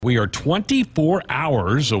We are 24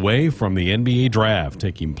 hours away from the NBA draft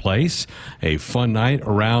taking place. A fun night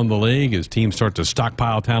around the league as teams start to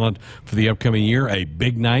stockpile talent for the upcoming year. A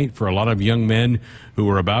big night for a lot of young men who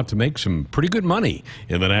are about to make some pretty good money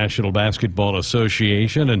in the National Basketball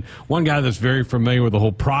Association. And one guy that's very familiar with the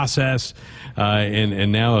whole process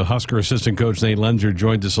and now a Husker assistant coach, Nate Loenser,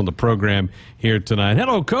 joins us on the program here tonight.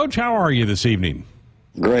 Hello, Coach. How are you this evening?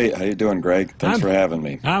 Great. How you doing, Greg? Thanks for having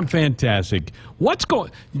me. I'm fantastic.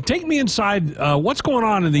 Take me inside. What's going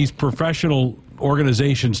on in these professional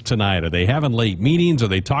organizations tonight? Are they having late meetings? Are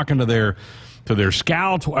they talking to their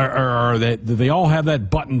scouts? Or do they all have that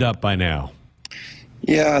buttoned up by now?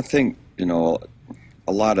 Yeah, I think a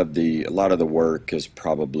lot of the work is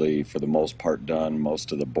probably for the most part done.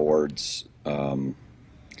 Most of the boards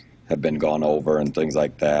have been gone over and things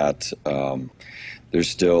like that. There's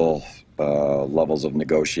still levels of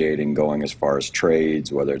negotiating going as far as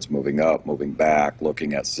trades, whether it's moving up, moving back,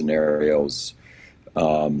 looking at scenarios.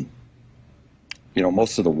 Most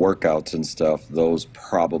of the workouts and stuff, those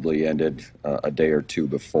probably ended a day or two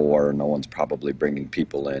before. No one's probably bringing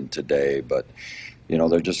people in today, but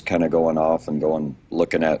they're just kind of going off and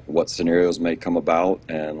looking at what scenarios may come about.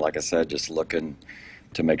 And like I said, just looking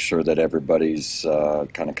to make sure that everybody's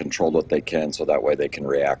kind of controlled what they can so that way they can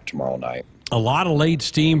react tomorrow night. A lot of late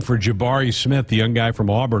steam for Jabari Smith, the young guy from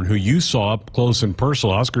Auburn, who you saw up close and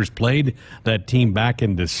personal. Huskers played that team back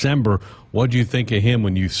in December. What did you think of him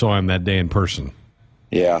when you saw him that day in person?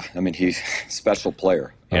 Yeah, I mean, he's a special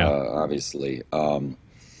player, obviously.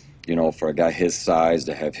 For a guy his size,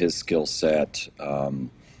 to have his skill set,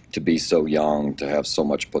 to be so young, to have so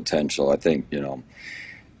much potential, I think,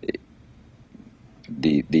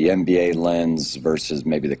 the NBA lens versus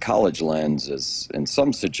maybe the college lens is, in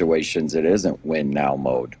some situations, it isn't win now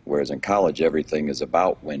mode, whereas in college everything is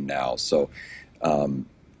about win now. So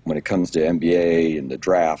when it comes to NBA and the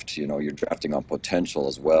draft, you're drafting on potential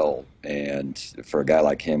as well. And for a guy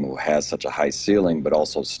like him who has such a high ceiling but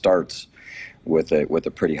also starts with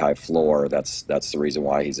a pretty high floor, that's the reason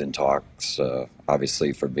why he's in talks,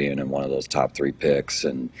 obviously, for being in one of those top 3 picks,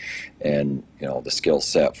 and the skill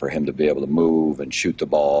set for him to be able to move and shoot the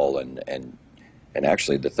ball, and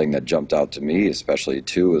actually the thing that jumped out to me, especially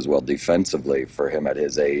too, as well defensively for him at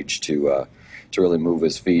his age to really move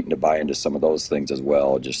his feet and to buy into some of those things as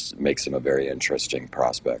well, just makes him a very interesting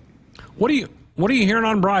prospect. What are you hearing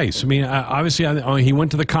on Bryce? I mean, obviously, he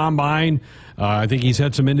went to the combine. I think he's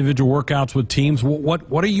had some individual workouts with teams. What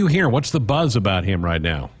are you hearing? What's the buzz about him right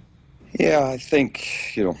now? Yeah, I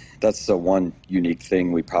think that's the one unique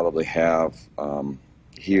thing we probably have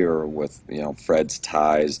here with Fred's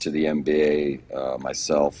ties to the NBA,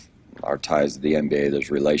 myself, our ties to the NBA.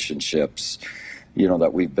 There's relationships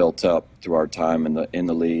that we've built up through our time in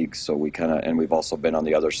the league. So and we've also been on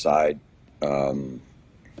the other side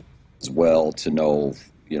as well to know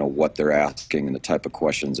what they're asking and the type of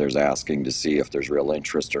questions they're asking to see if there's real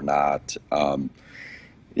interest or not. I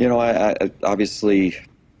obviously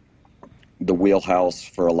the wheelhouse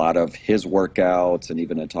for a lot of his workouts, and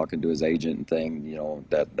even in talking to his agent and thing,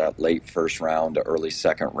 that late first round to early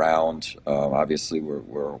second round. Obviously,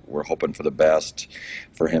 we're hoping for the best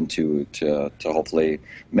for him to hopefully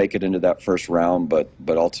make it into that first round. But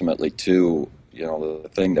ultimately, too, the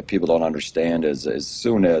thing that people don't understand is as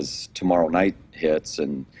soon as tomorrow night hits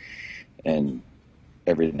and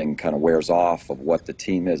everything kind of wears off of what the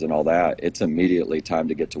team is and all that, it's immediately time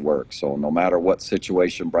to get to work. So no matter what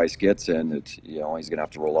situation Bryce gets in, it's, he's going to have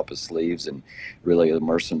to roll up his sleeves and really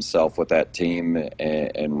immerse himself with that team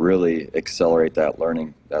and really accelerate that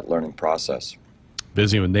learning process.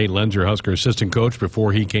 Busy with Nate Loenser, Husker assistant coach.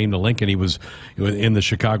 Before he came to Lincoln, he was in the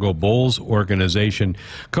Chicago Bulls organization.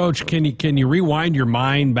 Coach, can you rewind your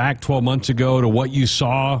mind back 12 months ago to what you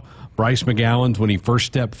saw Bryce McGowens when he first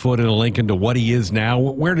stepped foot into Lincoln to what he is now?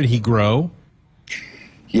 Where did he grow?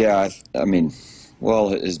 Yeah, I mean, well,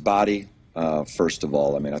 his body, first of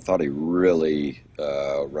all. I mean, I thought he really,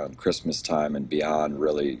 around Christmas time and beyond,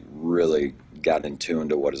 really got in tune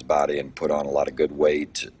to what his body and put on a lot of good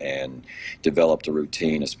weight and developed a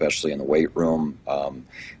routine, especially in the weight room.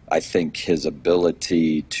 I think his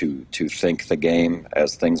ability to think the game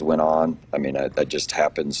as things went on, I mean, that just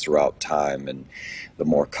happens throughout time. And the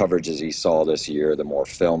more coverages he saw this year, the more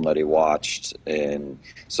film that he watched, and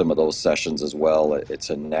some of those sessions as well, it's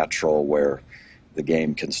a natural where the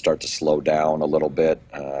game can start to slow down a little bit.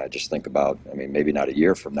 I just think about, I mean, maybe not a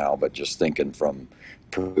year from now, but just thinking from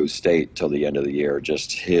Purdue State till the end of the year,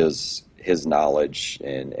 just his knowledge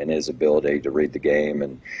and his ability to read the game.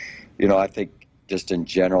 And, I think just in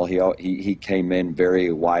general, he came in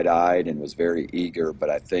very wide-eyed and was very eager, but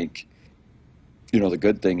I think the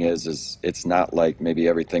good thing is it's not like maybe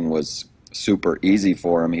everything was super easy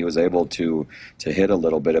for him. He was able to hit a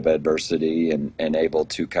little bit of adversity and able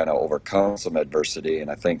to kind of overcome some adversity. And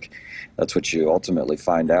I think that's what you ultimately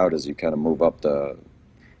find out as you kind of move up the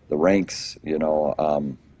ranks.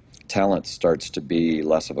 Talent starts to be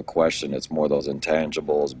less of a question. It's more those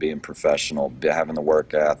intangibles, being professional, having the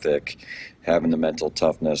work ethic, having the mental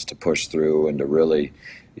toughness to push through and to really,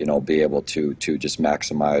 be able to just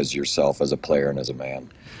maximize yourself as a player and as a man.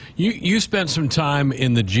 You spent some time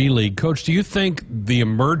in the G League. Coach, do you think the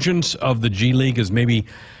emergence of the G League has maybe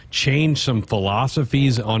changed some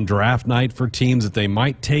philosophies on draft night for teams, that they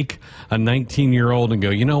might take a 19-year-old and go,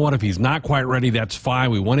 you know what, if he's not quite ready, that's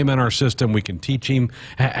fine. We want him in our system. We can teach him.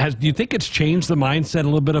 Do you think it's changed the mindset a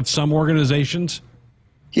little bit of some organizations?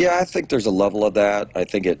 Yeah, I think there's a level of that. I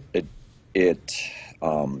think it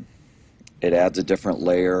adds a different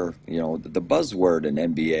layer. The buzzword in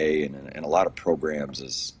NBA and a lot of programs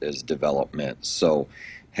is development. So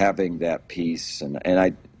having that piece, and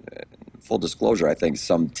I, full disclosure, I think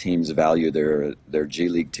some teams value their G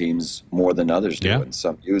League teams more than others do, and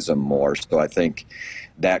some use them more. So I think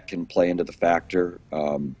that can play into the factor.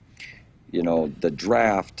 The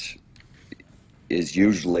draft is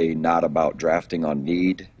usually not about drafting on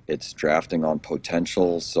need. It's drafting on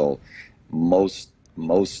potential. So most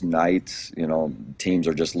nights, teams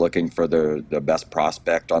are just looking for the best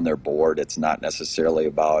prospect on their board. It's not necessarily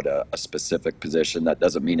about a specific position. That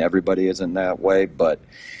doesn't mean everybody is in that way, but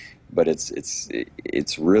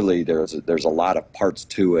it's really there's a lot of parts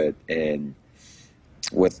to it. And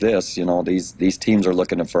with this, these teams are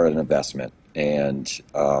looking for an investment, and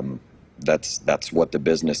that's what the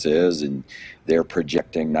business is, and they're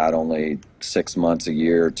projecting not only 6 months, a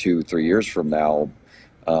year, 2-3 years from now,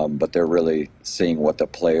 but they're really seeing what the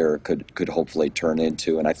player could hopefully turn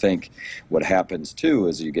into. And I think what happens too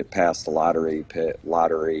is you get past the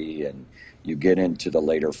lottery, and you get into the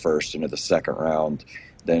later first, into the second round,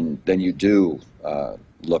 then you do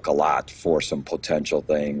look a lot for some potential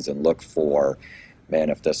things, and look for, man,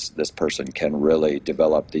 if this person can really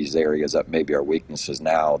develop these areas that maybe are weaknesses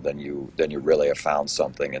now, then you really have found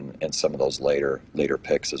something in some of those later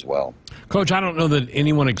picks as well. Coach, I don't know that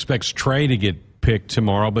anyone expects Trey to get picked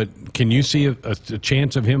tomorrow, but can you see a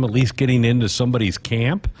chance of him at least getting into somebody's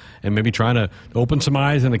camp and maybe trying to open some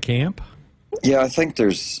eyes in a camp? Yeah, I think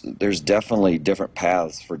there's definitely different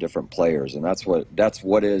paths for different players, and that's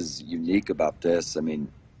what is unique about this. I mean,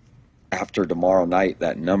 after tomorrow night,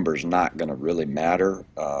 that number's not going to really matter.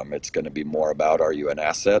 It's going to be more about, are you an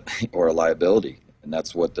asset or a liability? And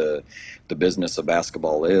that's what the business of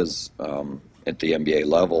basketball is at the NBA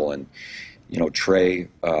level. And Trey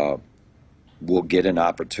will get an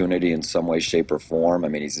opportunity in some way, shape, or form. I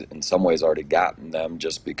mean, he's in some ways already gotten them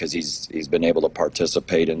just because he's been able to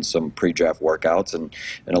participate in some pre-draft workouts, and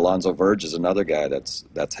Alonzo Verge is another guy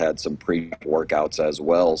that's had some pre-draft workouts as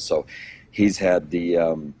well. So he's had the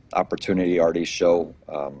opportunity to already show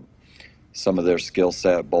some of their skill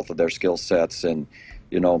set, both of their skill sets, and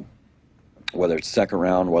whether it's second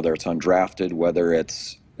round, whether it's undrafted, whether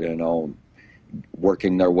it's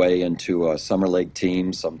working their way into a summer league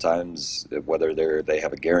team. Sometimes whether they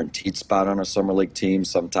have a guaranteed spot on a summer league team.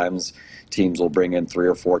 Sometimes teams will bring in 3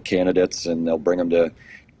 or 4 candidates, and they'll bring them to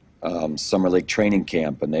summer league training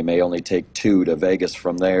camp, and they may only take 2 to Vegas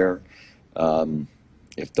from there.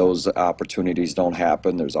 If those opportunities don't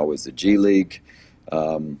happen, there's always the G League.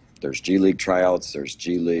 There's G League tryouts. There's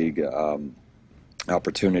G League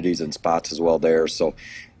opportunities and spots as well there. So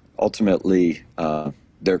ultimately,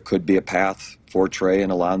 there could be a path for Trey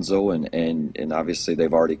and Alonzo, and obviously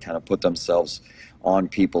they've already kind of put themselves on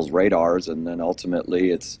people's radars. And then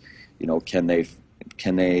ultimately, it's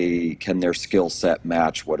can their skill set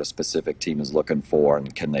match what a specific team is looking for,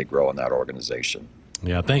 and can they grow in that organization?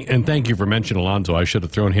 Yeah, thank you for mentioning Alonzo. I should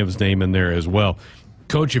have thrown his name in there as well.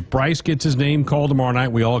 Coach, if Bryce gets his name called tomorrow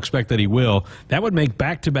night, we all expect that he will, that would make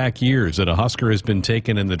back-to-back years that a Husker has been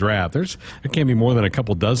taken in the draft. There can't be more than a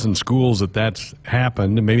couple dozen schools that's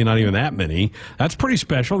happened, and maybe not even that many. That's pretty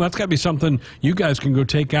special. That's got to be something you guys can go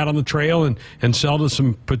take out on the trail and sell to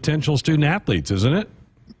some potential student athletes, isn't it?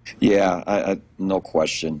 Yeah, I no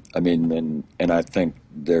question. I mean, and I think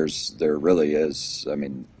there really is. I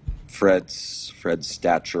mean, Fred's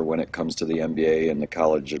stature when it comes to the NBA and the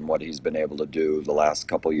college, and what he's been able to do the last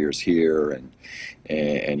couple years here,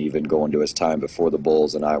 and even going to his time before the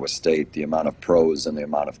Bulls and Iowa State, the amount of pros and the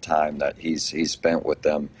amount of time that he's spent with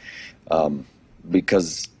them,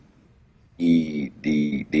 because the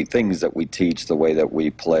things that we teach, the way that we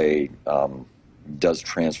play, does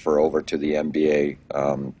transfer over to the NBA,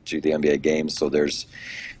 games. So there's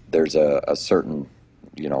a certain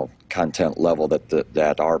content level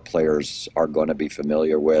that our players are going to be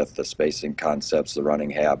familiar with, the spacing concepts, the running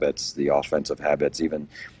habits, the offensive habits, even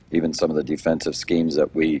some of the defensive schemes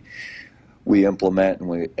that we implement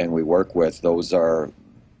and we work with. Those are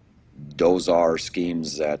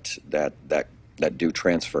schemes that do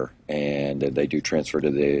transfer, and they do transfer to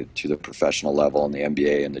the professional level and the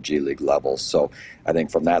NBA and the G League level. So I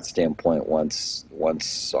think from that standpoint,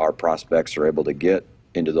 once our prospects are able to get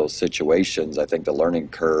into those situations, I think the learning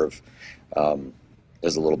curve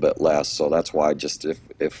is a little bit less. So that's why just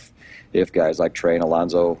if guys like Trey and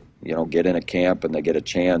Alonzo, get in a camp and they get a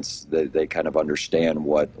chance, they kind of understand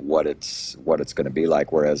what it's going to be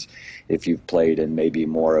like. Whereas if you've played in maybe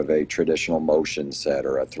more of a traditional motion set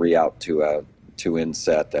or a 3-out, 2-in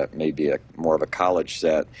set that may be more of a college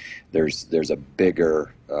set, there's a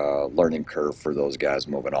bigger learning curve for those guys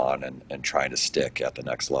moving on and trying to stick at the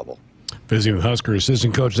next level. Visiting with Husker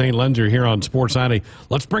assistant coach Nate Loenser here on Sports 90.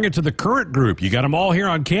 Let's bring it to the current group. You got them all here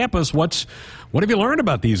on campus. What have you learned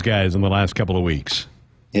about these guys in the last couple of weeks?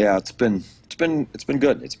 Yeah, it's been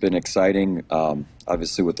good. It's been exciting.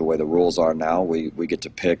 Obviously, with the way the rules are now, we get to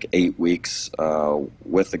pick 8 weeks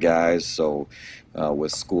with the guys. So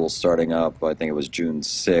with school starting up, I think it was June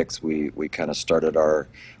 6th, we kind of started our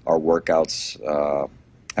workouts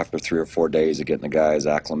after 3 or 4 days of getting the guys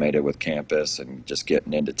acclimated with campus and just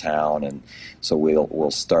getting into town. And so we'll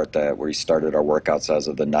start that. We started our workouts as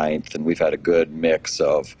of the 9th, and we've had a good mix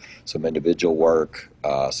of some individual work,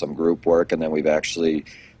 some group work, and then we've actually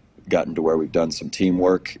gotten to where we've done some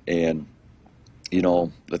teamwork. And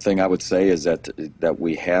the thing I would say is that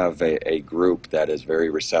we have a group that is very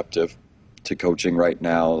receptive to coaching right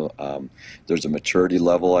now. There's a maturity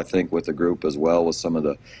level, I think, with the group as well, with some of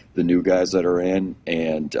the new guys that are in,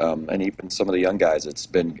 and even some of the young guys. It's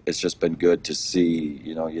just been good to see.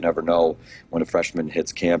 You never know when a freshman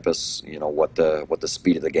hits campus, what the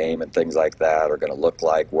speed of the game and things like that are going to look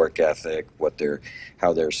like, work ethic,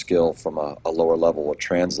 how their skill from a lower level will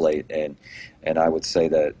translate. And I would say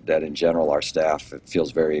that in general, our staff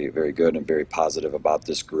feels very, very good and very positive about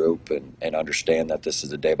this group, and understand that this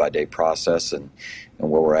is a day-by-day process, and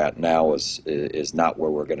where we're at now is not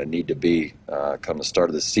where we're going to need to be come the start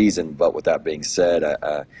of the season. But with that being said,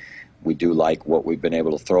 we do like what we've been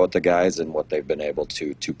able to throw at the guys and what they've been able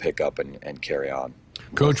to pick up and carry on.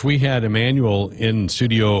 Coach, we had Emmanuel in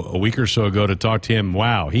studio a week or so ago to talk to him.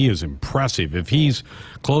 Wow, he is impressive. If he's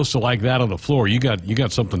close to like that on the floor, you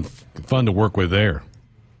got something fun to work with there.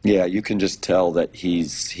 Yeah, you can just tell that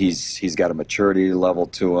he's got a maturity level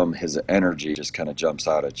to him. His energy just kind of jumps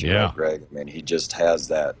out at you, right, Greg? I mean, he just has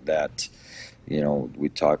that. We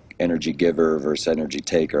talk energy giver versus energy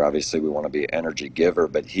taker. Obviously, we want to be an energy giver,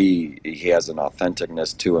 but he has an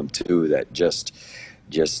authenticness to him too that just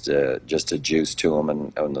a juice to him.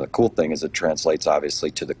 And the cool thing is it translates obviously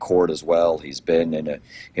to the court as well. He's been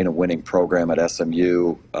in a winning program at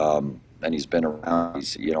SMU. And he's been around.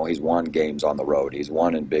 He's won games on the road. He's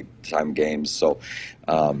won in big time games. So,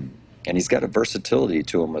 and he's got a versatility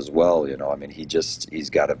to him as well. I mean, he's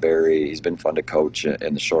been fun to coach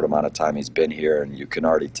in the short amount of time he's been here, and you can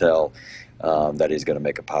already tell that he's going to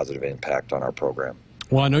make a positive impact on our program.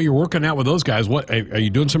 Well, I know you're working out with those guys. What are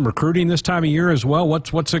you doing some recruiting this time of year as well?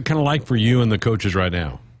 What's it kind of like for you and the coaches right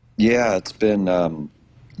now? Yeah, it's been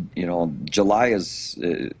July is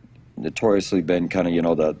notoriously been kind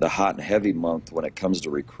of the hot and heavy month when it comes to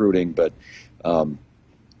recruiting, but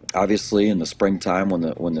obviously in the springtime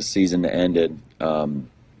when the season ended,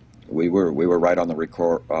 we were right on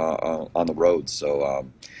the road. So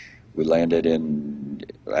we landed in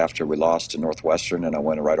after we lost to Northwestern, and I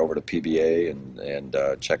went right over to PBA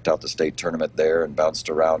and checked out the state tournament there and bounced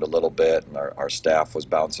around a little bit, and our staff was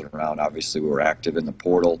bouncing around. Obviously, we were active in the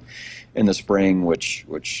portal in the spring, which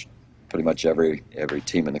pretty much every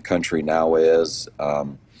team in the country now is.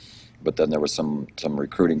 But then there was some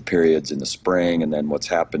recruiting periods in the spring, and then what's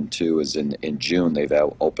happened too is in June they've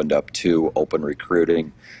opened up 2 open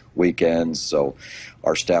recruiting weekends. So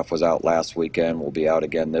our staff was out last weekend. We'll be out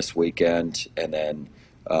again this weekend, and then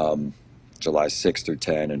July 6th through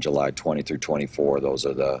 10 and July 20 through 24. Those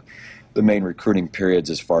are the main recruiting periods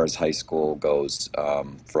as far as high school goes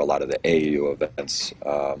for a lot of the AAU events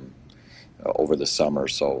over the summer.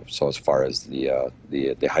 So as far as the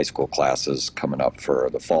high school classes coming up for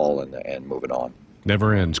the fall and moving on.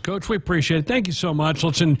 Never ends. Coach, we appreciate it. Thank you so much.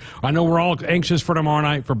 Listen, I know we're all anxious for tomorrow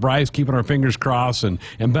night for Bryce, keeping our fingers crossed, and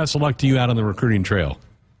best of luck to you out on the recruiting trail.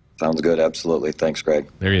 Sounds good. Absolutely. Thanks, Greg.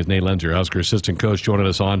 There he is, Nate Loenser, Husker assistant coach, joining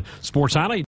us on Sports Highlight.